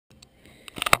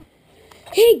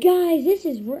Hey guys, this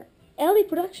is Ellie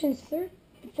Productions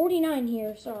 49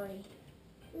 here, sorry.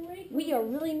 We are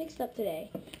really mixed up today.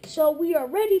 So we are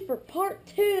ready for part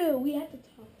 2. We have to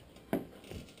talk.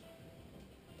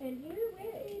 And we're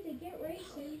ready to get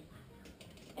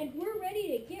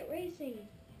racing.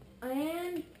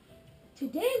 And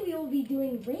today we will be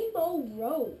doing Rainbow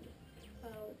Road. A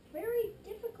very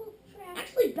difficult track.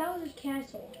 Actually, Bowser's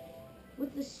Castle.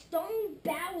 With the Stone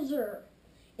Bowser.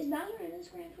 Is Bowser in this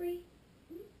Grand Prix?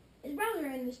 Is Bowser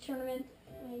in this tournament?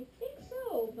 I think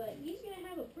so, but he's going to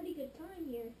have a pretty good time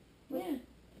here. Yeah.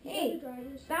 Hey,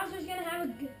 Bowser's going to have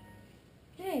a good...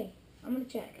 Hey, I'm going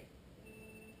to check.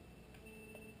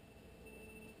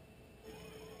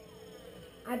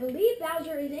 I believe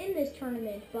Bowser is in this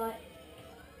tournament, but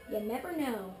you never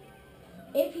know.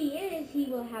 If he is, he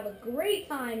will have a great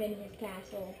time in his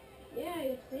castle. Yeah,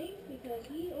 you think? Because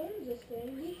he owns this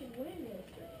thing, he should win this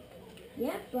thing.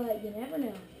 Yeah, but you never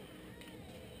know.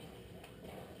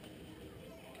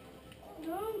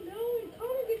 No, and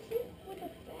Connor gets hit with a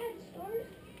bad start.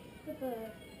 With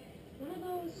one of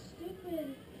those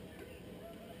stupid...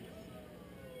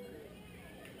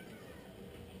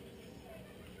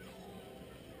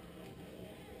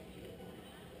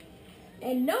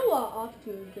 And Noah off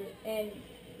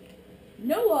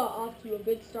to a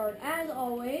good start as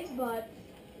always, but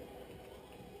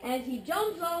as he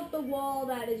jumps off the wall,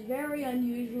 that is very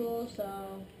unusual,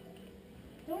 so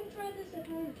don't try this at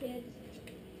home, kids.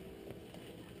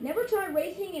 Never try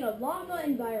racing in a lava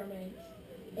environment.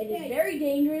 It is very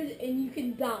dangerous and you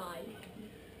can die.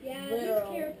 Yeah,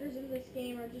 these characters in this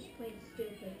game are just plain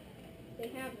stupid. They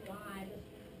have lives.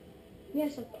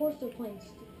 Yes, of course they're plain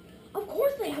stupid. Of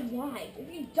course they have lives.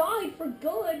 If you died for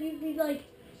good, you'd be like...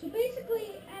 So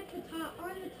basically,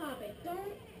 on the topic,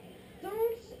 don't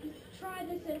try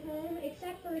this at home,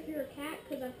 except for if you're a cat,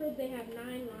 because I've heard they have 9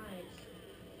 lives.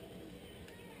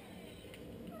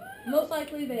 Most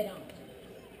likely they don't.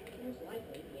 Most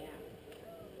likely,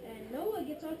 yeah. And Noah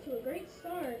gets off to a great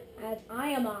start. As I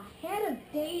am ahead of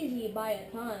Daisy by a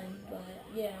ton, but,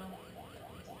 you know,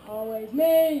 always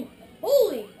me.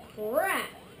 Holy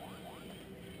crap!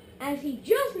 As he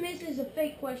just misses a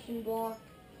fake question block,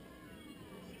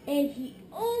 and he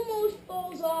almost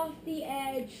falls off the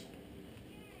edge.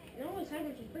 Noah's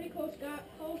having some pretty close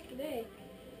calls today.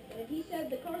 And he said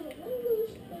the cars are a little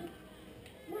loose, but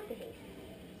workable.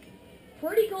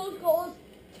 Pretty close calls,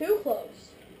 too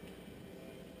close.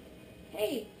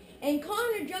 Hey, and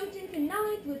Connor jumped into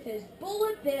 9th with his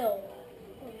bullet bill.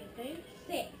 Okay,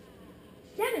 6th.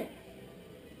 7th.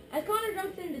 As Connor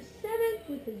jumps into 7th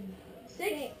with his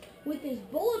 6th with his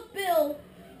bullet bill,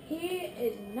 he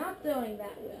is not doing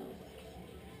that well.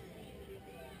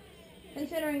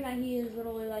 Considering that he is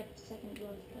literally like the second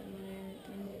worst player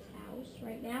in this house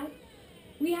right now,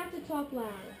 we have to talk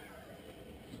loud.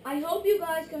 I hope you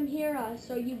guys can hear us,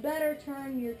 so you better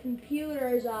turn your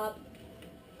computers up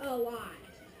a lot.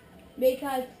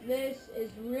 Because this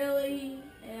is really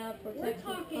we're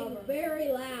talking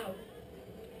very loud.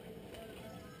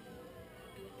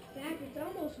 In fact, it's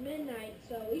almost midnight,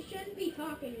 so we shouldn't be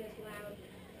talking this loud.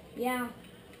 Yeah,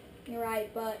 you're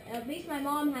right, but at least my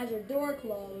mom has her door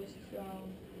closed, so...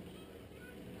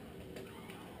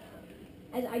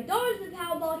 As I dodge the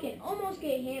power block and almost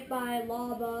get hit by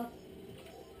lava,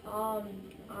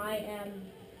 I am...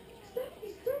 Stop,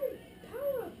 he's throwing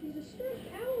power up. He's a start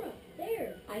power up.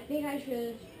 There. I think I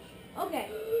should... Okay.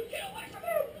 Get away from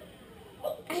him!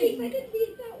 Oh, jeez, I didn't mean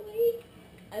it that way.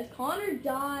 As Connor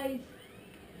dies...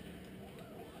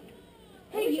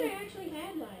 I wish I actually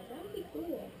had lives. That would be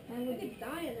cool. I could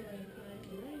die in the rain times,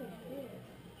 and that would be cool.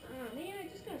 Ah, man, I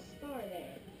just got a star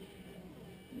there.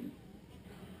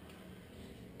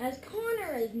 As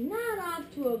Connor is not off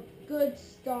to a good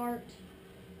start,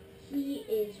 he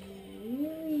is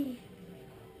really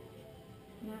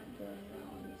not doing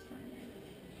well in this tournament.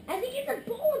 As he gets a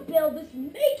bullet bill, this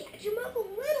may catch him up a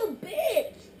little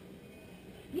bit.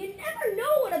 You never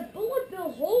know what a bullet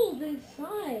bill holds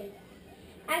inside.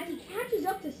 As he catches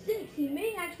up to 6, he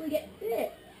may actually get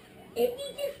 5th. If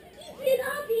he just keeps it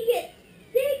up, he gets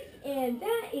 6th, and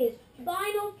that is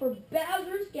final for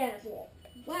Bowser's Castle.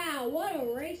 Wow, what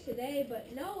a race today,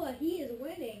 but Noah, he is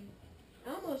winning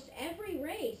almost every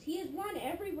race. He has won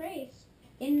every race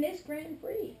in this Grand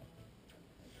Prix.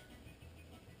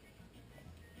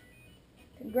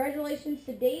 Congratulations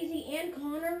to Daisy and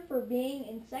Connor for being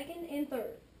in 2nd and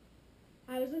 3rd.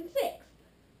 I was in 6th.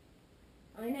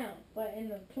 I know, but in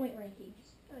the point rankings.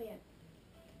 Oh, yeah.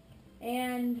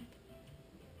 And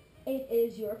it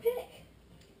is your pick.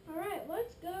 All right,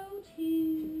 let's go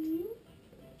to...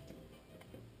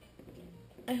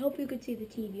 I hope you could see the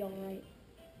TV all right.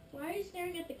 Why are you staring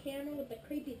staring at the camera with the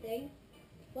creepy thing.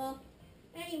 Well,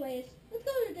 anyways, let's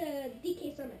go to the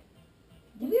DK Summit.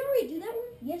 Did we already do that one?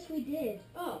 Yes, we did.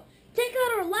 Oh, Check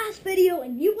out our last video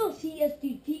and you will see us do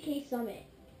DK Summit.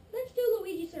 let's do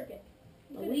Luigi Circuit.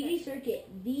 Luigi Circuit,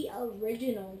 the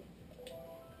original.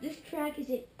 This track is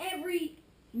in every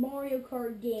Mario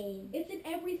Kart game. It's in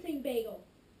everything bagel.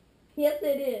 Yes,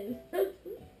 it is.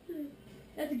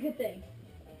 That's a good thing,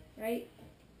 right?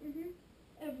 Mhm.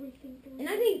 Everything bagel. And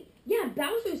I think, yeah,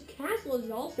 Bowser's Castle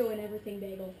is also in Everything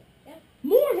Bagel. Yep.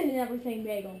 More than in Everything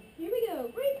Bagel. Here we go.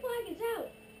 Green flag is out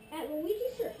at Luigi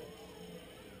Circuit.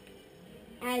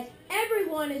 As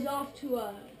everyone is off to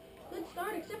a... Good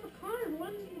start, except for Connor, who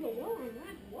runs into the wall on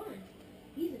lap 1.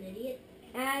 He's an idiot.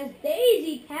 As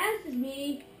Daisy passes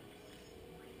me,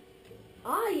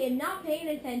 I am not paying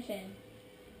attention.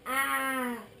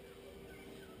 Ah.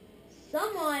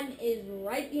 Someone is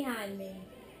right behind me.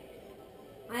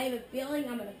 I have a feeling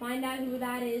I'm going to find out who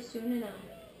that is soon enough.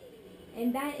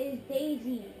 And that is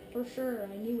Daisy, for sure.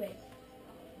 I knew it.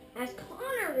 As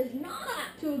Connor is not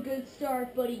up to a good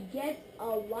start, but he gets a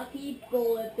lucky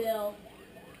bullet bill.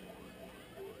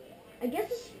 I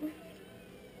guess it's...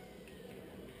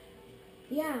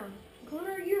 Yeah,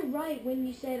 Connor, you're right when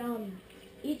you said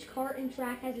each kart and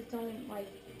track has its own like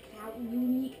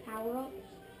unique power-ups.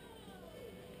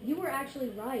 You were actually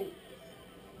right.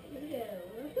 Here we go.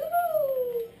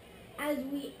 Woo-hoo! As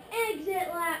we exit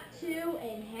lap 2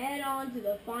 and head on to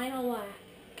the final lap.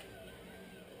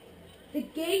 The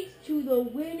gates to the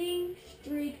winning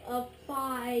streak of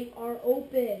 5 are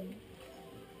open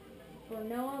for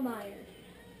Noah Myers.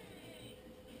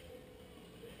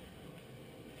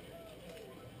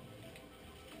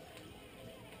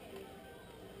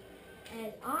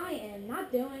 As I am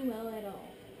not doing well at all.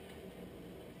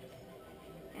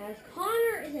 As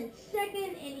Connor is in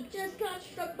second and he just got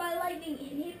struck by lightning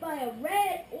and hit by a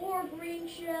red or green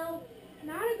shell.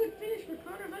 Not a good finish for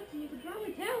Connor Hudson, you could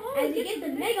probably tell. Oh, As he gets the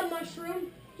Mega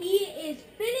Mushroom, he is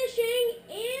finishing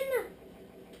in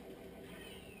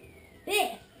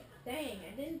 5th. Dang,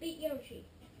 I didn't beat Yoshi.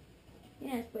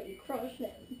 Yes, but you crushed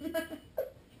him.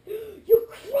 You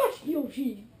crushed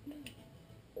Yoshi!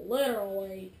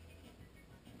 Literally.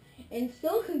 And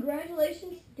still,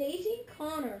 congratulations to Daisy and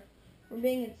Connor for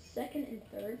being in 2nd and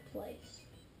 3rd place.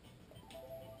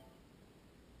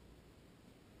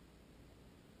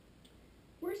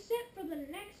 We're set for the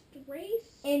next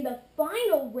race. And the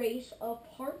final race of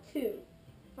part 2.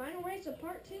 Final race of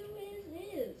part 2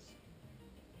 is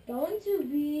Going to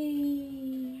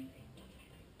be...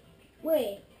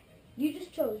 Wait, you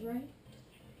just chose, right?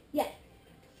 Yeah.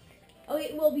 Oh,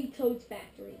 it will be Toad's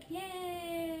Factory.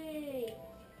 Yay!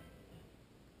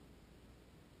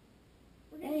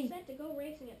 We're getting set to go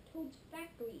racing at Toad's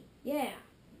Factory, Yeah.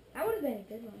 That would have been a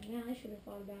good one. Yeah, I should have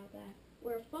thought about that.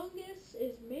 where fungus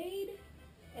is made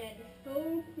and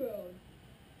Toad grown.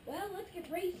 Well, let's get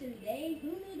racing, Dave. Who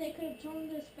knew they could have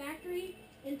turned this factory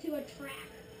into a track?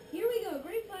 Here we go.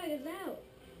 Green flag is out.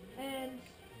 And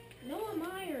Noah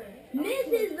Meyer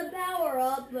Misses the power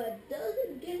up, but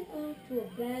doesn't get off to a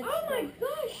bad Oh my start.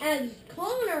 gosh! As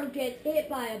Connor gets hit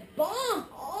by a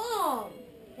bomb.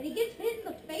 And he gets hit in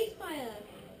the face by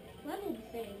a level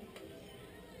thing.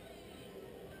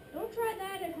 Don't try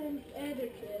that at home, either,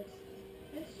 kids.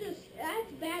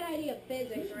 That's bad idea of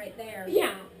physics right there.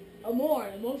 Yeah. A more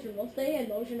emotion will stay in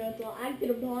motion until acted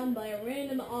upon by a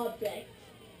random object.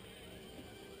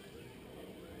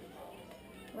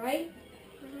 Right?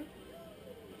 Mhm.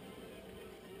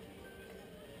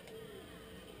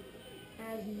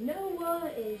 As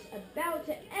Noah is about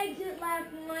to exit lap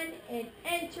 1 and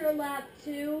enter lap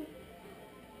 2,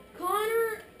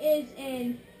 Connor is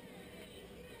in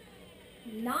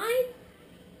 9th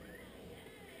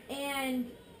and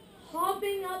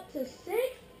hopping up to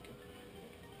 6th.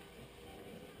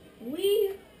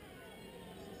 We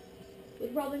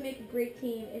would probably make a great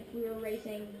team if we were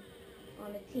racing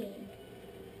on a team.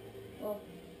 Well,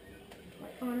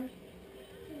 like Connor?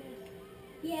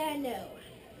 Yeah, no.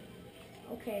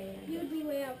 Okay. You'd be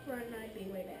way up front and I'd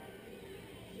be way back.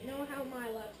 You know how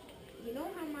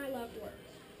my left works.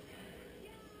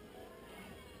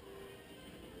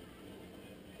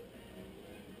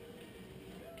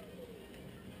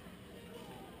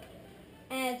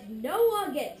 As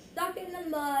Noah gets stuck in the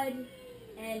mud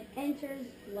and enters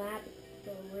lap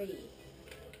 3.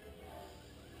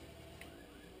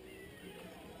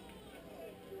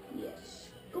 Yes,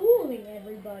 schooling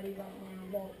everybody right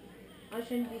now. Well, I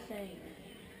shouldn't be saying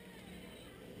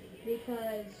that.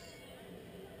 Because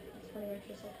it's pretty much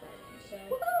just like that. So,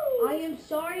 Woohoo! I am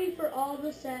sorry for all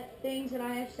the things that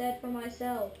I have said for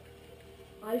myself.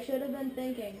 I should have been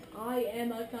thinking, I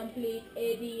am a complete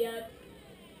idiot.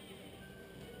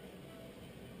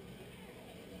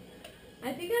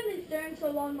 I think I've been staring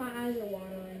so long my eyes are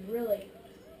watering. Really.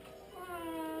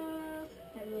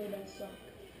 That really does suck.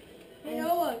 You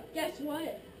know what? Guess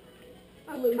what?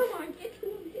 Oh, Loose. come on, get to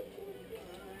him, get to him.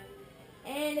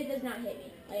 And it does not hit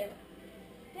me. Later.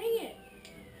 Dang it.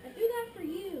 I threw that for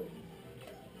you.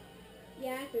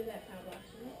 Yeah, I threw that power box.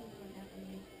 So nothing's going to happen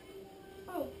to me.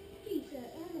 Oh, geez,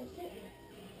 that almost hit me.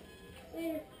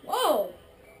 Later. Whoa!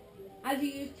 I've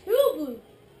used 2 blue.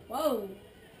 Whoa.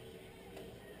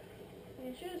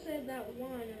 I should have said that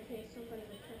one in case somebody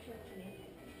would catch up to me.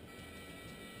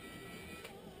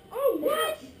 Oh,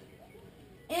 what?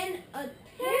 And a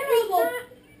terrible...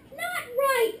 Not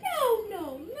right.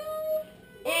 No.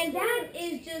 And that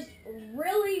is just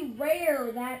really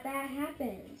rare that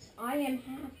happens. I am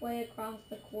halfway across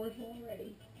the course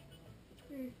already.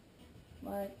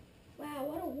 But, Wow,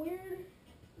 what a weird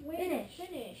way to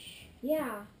finish.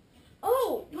 yeah.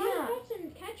 Oh, Connor yeah.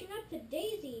 Hudson catching up to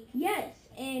Daisy. Yes,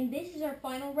 and this is our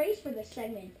final race for this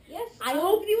segment. Yes. I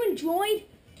hope you enjoyed.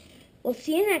 We'll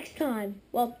see you next time.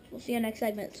 Well, we'll see you next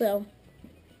segment, so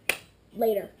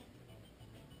later.